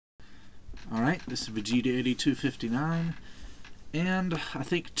Alright, this is Vegeta8259, and I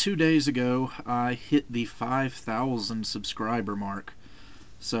think 2 days ago I hit the 5,000 subscriber mark.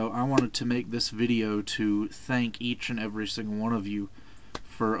 So I wanted to make this video to thank each and every single one of you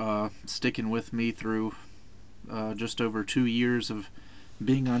for sticking with me through just over 2 years of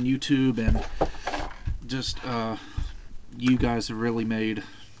being on YouTube, and just you guys have really made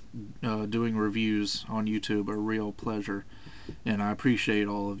doing reviews on YouTube a real pleasure, and I appreciate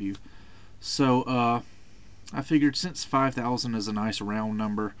all of you. So I figured since 5,000 is a nice round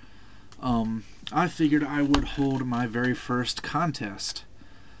number, I figured I would hold my very first contest.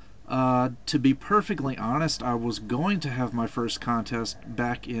 To be perfectly honest, I was going to have my first contest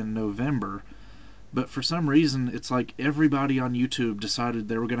back in November, but for some reason it's like everybody on YouTube decided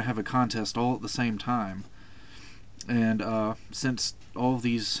they were going to have a contest all at the same time. And since all of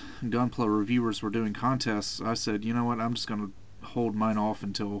these Gunpla reviewers were doing contests, I said, you know what, I'm just going to hold mine off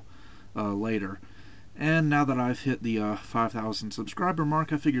until later. And now that I've hit the 5,000 subscriber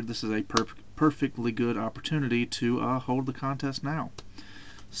mark, I figured this is a perfectly good opportunity to hold the contest now.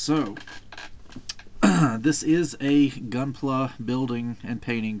 So this is a Gunpla building and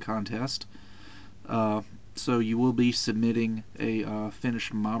painting contest. So you will be submitting a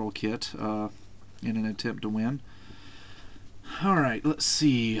finished model kit in an attempt to win. Alright, let's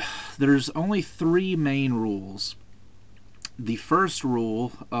see. There's only 3 main rules. The first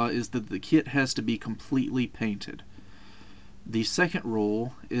rule is that the kit has to be completely painted. The second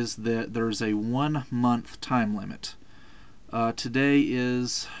rule is that there's a 1-month time limit. Today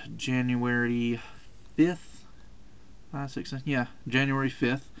is January 5th? January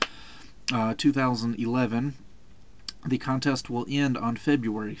 5th, 2011. The contest will end on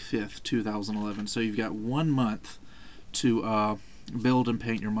February 5th, 2011. So you've got 1 month to build and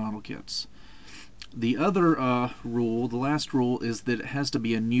paint your model kits. The other rule, the last rule, is that it has to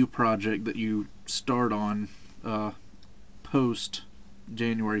be a new project that you start on post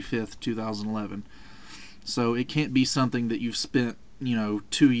January 5th, 2011. So it can't be something that you've spent,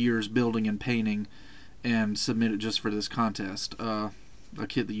 2 years building and painting and submit it just for this contest, a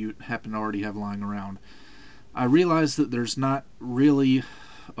kit that you happen to already have lying around. I realize that there's not really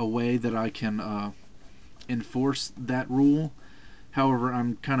a way that I can enforce that rule. However,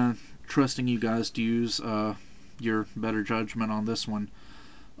 I'm kind of trusting you guys to use your better judgment on this one.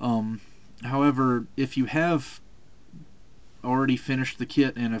 However, if you have already finished the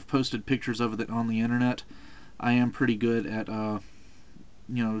kit and have posted pictures of it on the internet, I am pretty good at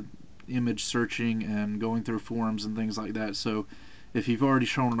image searching and going through forums and things like that. So if you've already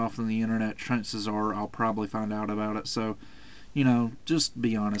shown it off on the internet, chances are I'll probably find out about it. So just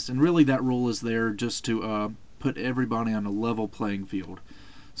be honest. And really that rule is there just to put everybody on a level playing field,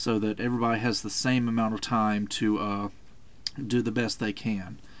 so that everybody has the same amount of time to do the best they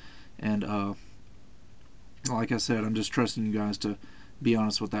can. And like I said, I'm just trusting you guys to be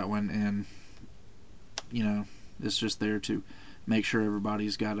honest with that one, and it's just there to make sure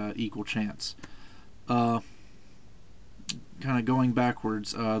everybody's got an equal chance. Kind of going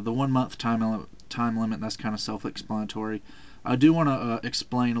backwards, the 1 month time limit, that's kind of self-explanatory. I do want to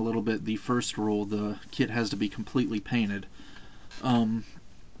explain a little bit the first rule. The kit has to be completely painted.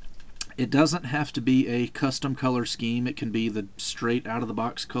 It doesn't have to be a custom color scheme. It can be the straight out of the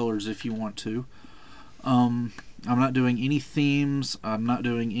box colors if you want to. I'm not doing any themes. I'm not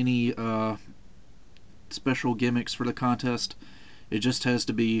doing any special gimmicks for the contest. It just has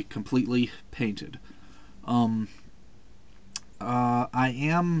to be completely painted. I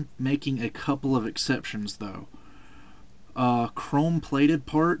am making a couple of exceptions though. Chrome plated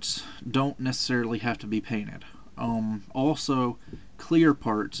parts don't necessarily have to be painted. Also, clear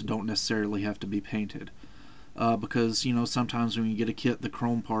parts don't necessarily have to be painted, because sometimes when you get a kit, the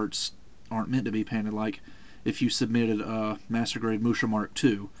chrome parts aren't meant to be painted. Like if you submitted a Master Grade Musha Mark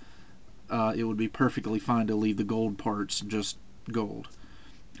II, it would be perfectly fine to leave the gold parts just gold,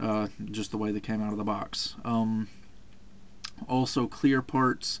 just the way they came out of the box. Also, clear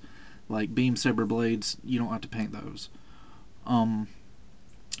parts like beam saber blades, you don't have to paint those.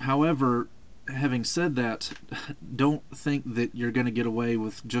 However, having said that, don't think that you're going to get away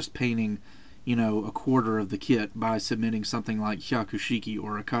with just painting, a quarter of the kit by submitting something like Hyakushiki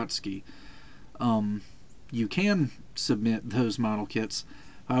or Akatsuki. You can submit those model kits.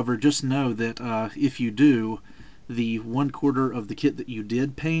 However, just know that if you do, the 1/4 of the kit that you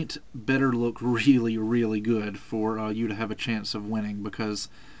did paint better look really, really good for you to have a chance of winning, because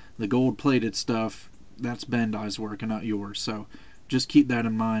the gold-plated stuff, that's Bandai's work and not yours. So just keep that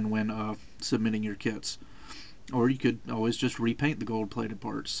in mind when submitting your kits. Or you could always just repaint the gold-plated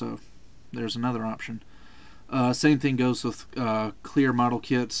parts. So there's another option. Same thing goes with clear model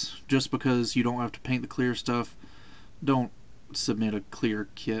kits. Just because you don't have to paint the clear stuff, don't submit a clear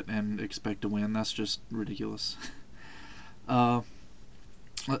kit and expect to win. That's just ridiculous. uh,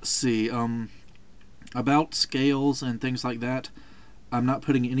 let's see. About scales and things like that, I'm not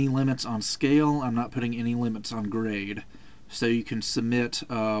putting any limits on scale. I'm not putting any limits on grade. So you can submit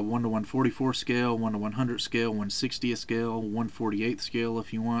 1 to 144 scale, 1 to 100 scale, 1/60th scale, 1/48th scale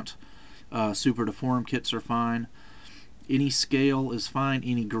if you want. Super deform kits are fine. Any scale is fine.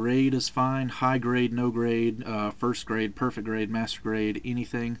 Any grade is fine. High grade, no grade, first grade, perfect grade, master grade,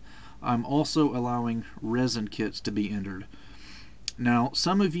 anything. I'm also allowing resin kits to be entered. Now,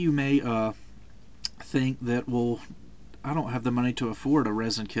 some of you may think that, well, I don't have the money to afford a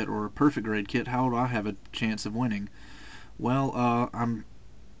resin kit or a perfect grade kit. How do I have a chance of winning? Well,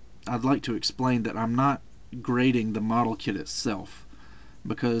 I'd like to explain that I'm not grading the model kit itself,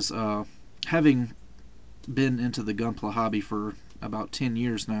 because having been into the Gunpla hobby for about 10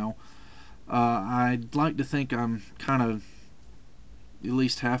 years now, I'd like to think I'm kind of at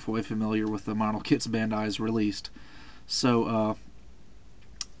least halfway familiar with the model kits Bandai has released. So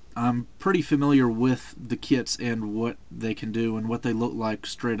I'm pretty familiar with the kits and what they can do and what they look like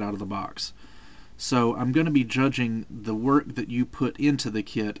straight out of the box. So I'm going to be judging the work that you put into the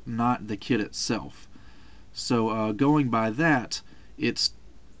kit, not the kit itself. So going by that, it's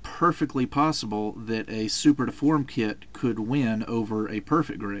perfectly possible that a super deform kit could win over a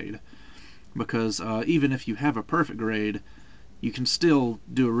perfect grade, because even if you have a perfect grade, you can still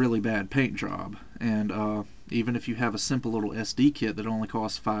do a really bad paint job. And even if you have a simple little SD kit that only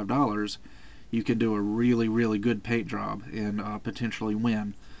costs $5, you can do a really, really good paint job and potentially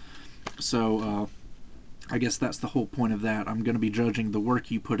win. So I guess that's the whole point of that. I'm going to be judging the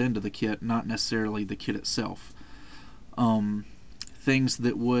work you put into the kit, not necessarily the kit itself. Things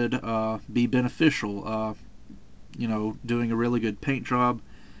that would be beneficial, doing a really good paint job,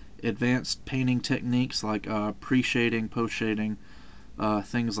 advanced painting techniques like pre-shading, post-shading,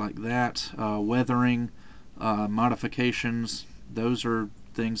 things like that, weathering, modifications. Those are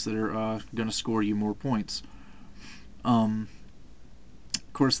things that are going to score you more points. Of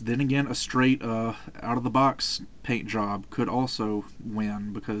course, then again, a straight out-of-the-box paint job could also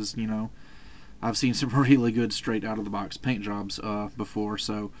win, because, I've seen some really good straight out-of-the-box paint jobs before,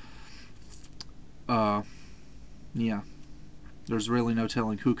 so yeah, there's really no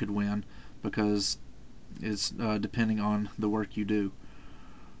telling who could win, because it's depending on the work you do.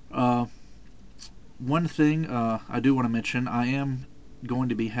 One thing I do want to mention, I am going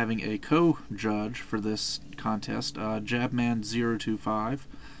to be having a co-judge for this contest. Jabman025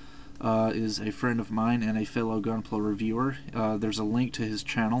 is a friend of mine and a fellow Gunpla reviewer. There's a link to his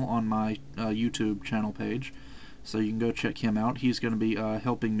channel on my YouTube channel page, so you can go check him out. He's going to be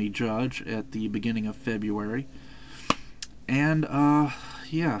helping me judge at the beginning of February. And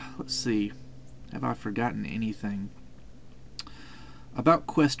yeah, let's see, have I forgotten anything? About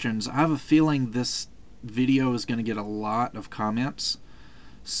questions, I have a feeling this video is going to get a lot of comments.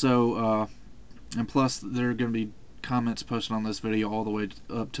 So, and plus there are going to be comments posted on this video all the way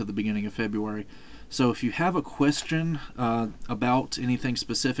up to the beginning of February. So if you have a question about anything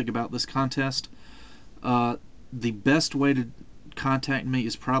specific about this contest, the best way to contact me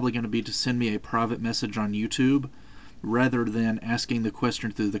is probably going to be to send me a private message on YouTube, rather than asking the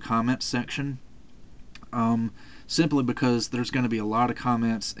question through the comments section. Simply because there's going to be a lot of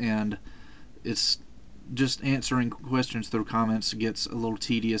comments, and it's just answering questions through comments gets a little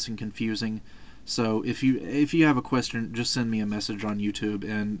tedious and confusing. So if you have a question, just send me a message on YouTube,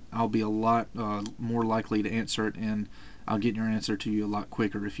 and I'll be a lot more likely to answer it, and I'll get your answer to you a lot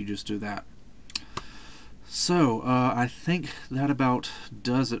quicker if you just do that. So I think that about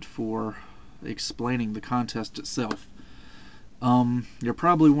does it for explaining the contest itself. You're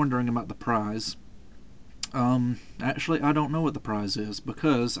probably wondering about the prize. Actually, I don't know what the prize is,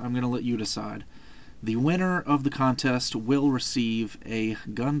 because I'm going to let you decide. The winner of the contest will receive a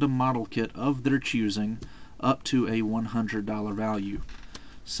Gundam model kit of their choosing, up to a $100 value.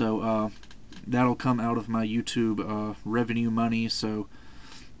 So that'll come out of my YouTube revenue money. So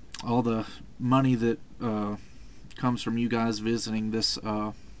all the money that comes from you guys visiting this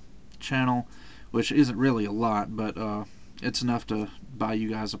channel, which isn't really a lot, but it's enough to buy you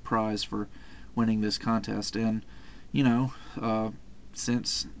guys a prize for winning this contest. And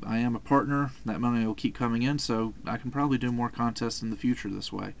since I am a partner, that money will keep coming in, so I can probably do more contests in the future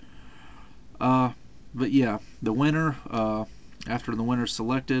this way. But yeah, the winner, after the winner's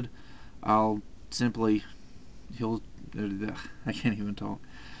selected, I'll simply, I can't even talk.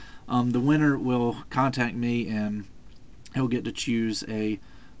 The winner will contact me, and he'll get to choose a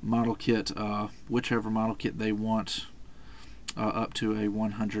model kit, whichever model kit they want, up to a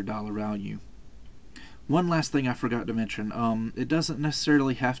 $100 value. One last thing I forgot to mention, it doesn't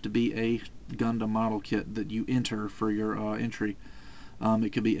necessarily have to be a Gundam model kit that you enter for your entry.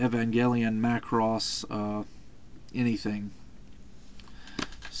 It could be Evangelion, Macross, anything.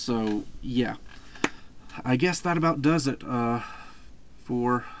 So yeah, I guess that about does it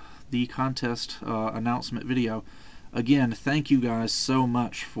for the contest announcement video. Again, thank you guys so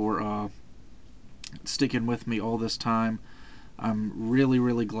much for sticking with me all this time. I'm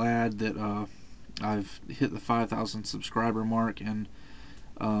really glad that I've hit the 5,000 subscriber mark, and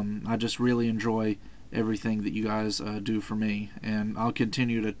I just really enjoy everything that you guys do for me, and I'll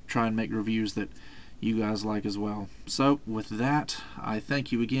continue to try and make reviews that you guys like as well. So with that, I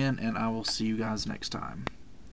thank you again, and I will see you guys next time.